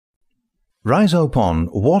Rhizopon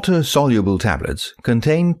water-soluble tablets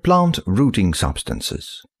contain plant rooting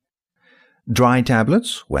substances. Dry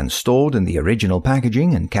tablets, when stored in the original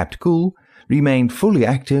packaging and kept cool, remain fully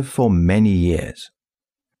active for many years.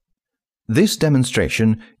 This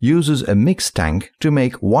demonstration uses a mixed tank to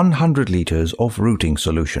make 100 liters of rooting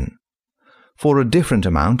solution. For a different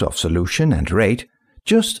amount of solution and rate,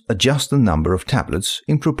 just adjust the number of tablets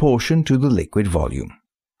in proportion to the liquid volume.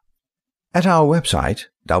 At our website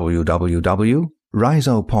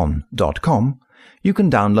www.rhizopon.com you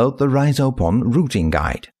can download the Rhizopon Rooting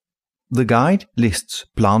Guide. The guide lists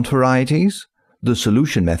plant varieties, the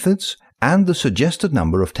solution methods, and the suggested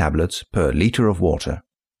number of tablets per liter of water.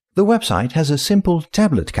 The website has a simple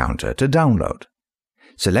tablet counter to download.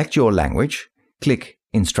 Select your language, click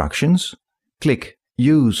Instructions, click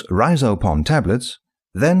Use Rhizopon Tablets,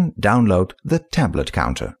 then download the tablet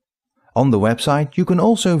counter. On the website you can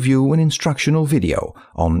also view an instructional video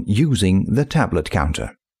on using the tablet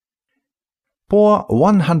counter. Pour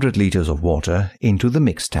 100 liters of water into the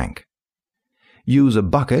mixed tank. Use a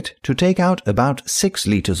bucket to take out about 6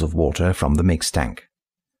 liters of water from the mixed tank.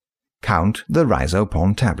 Count the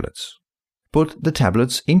Rhizopon tablets. Put the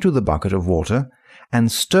tablets into the bucket of water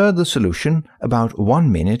and stir the solution about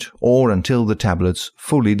 1 minute or until the tablets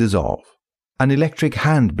fully dissolve. An electric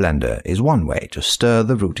hand blender is one way to stir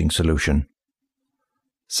the rooting solution.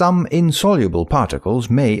 Some insoluble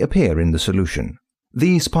particles may appear in the solution.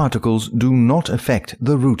 These particles do not affect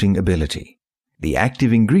the rooting ability. The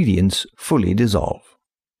active ingredients fully dissolve.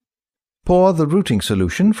 Pour the rooting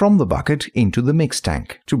solution from the bucket into the mixed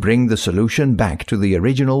tank to bring the solution back to the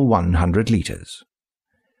original 100 liters.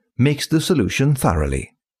 Mix the solution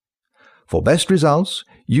thoroughly. For best results,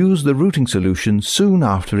 use the rooting solution soon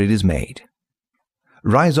after it is made.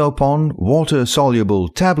 Rhizopon water-soluble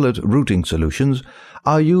tablet rooting solutions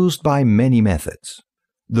are used by many methods.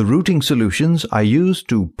 The rooting solutions are used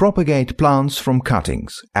to propagate plants from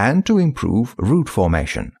cuttings and to improve root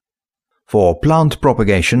formation. For plant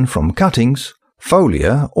propagation from cuttings,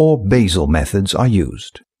 foliar or basal methods are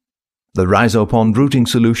used. The Rhizopon rooting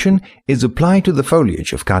solution is applied to the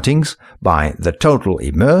foliage of cuttings by the total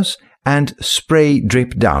immerse and spray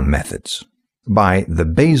drip down methods, by the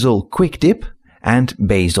basal quick dip and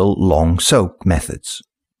basal long soak methods.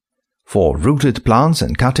 For rooted plants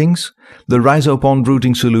and cuttings, the Rhizopon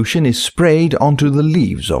rooting solution is sprayed onto the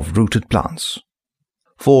leaves of rooted plants.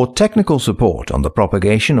 For technical support on the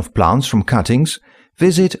propagation of plants from cuttings,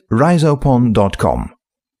 visit rhizopon.com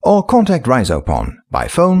or contact Rhizopon by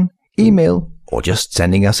phone, email, or just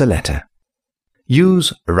sending us a letter.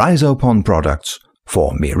 Use Rhizopon products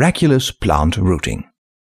for miraculous plant rooting.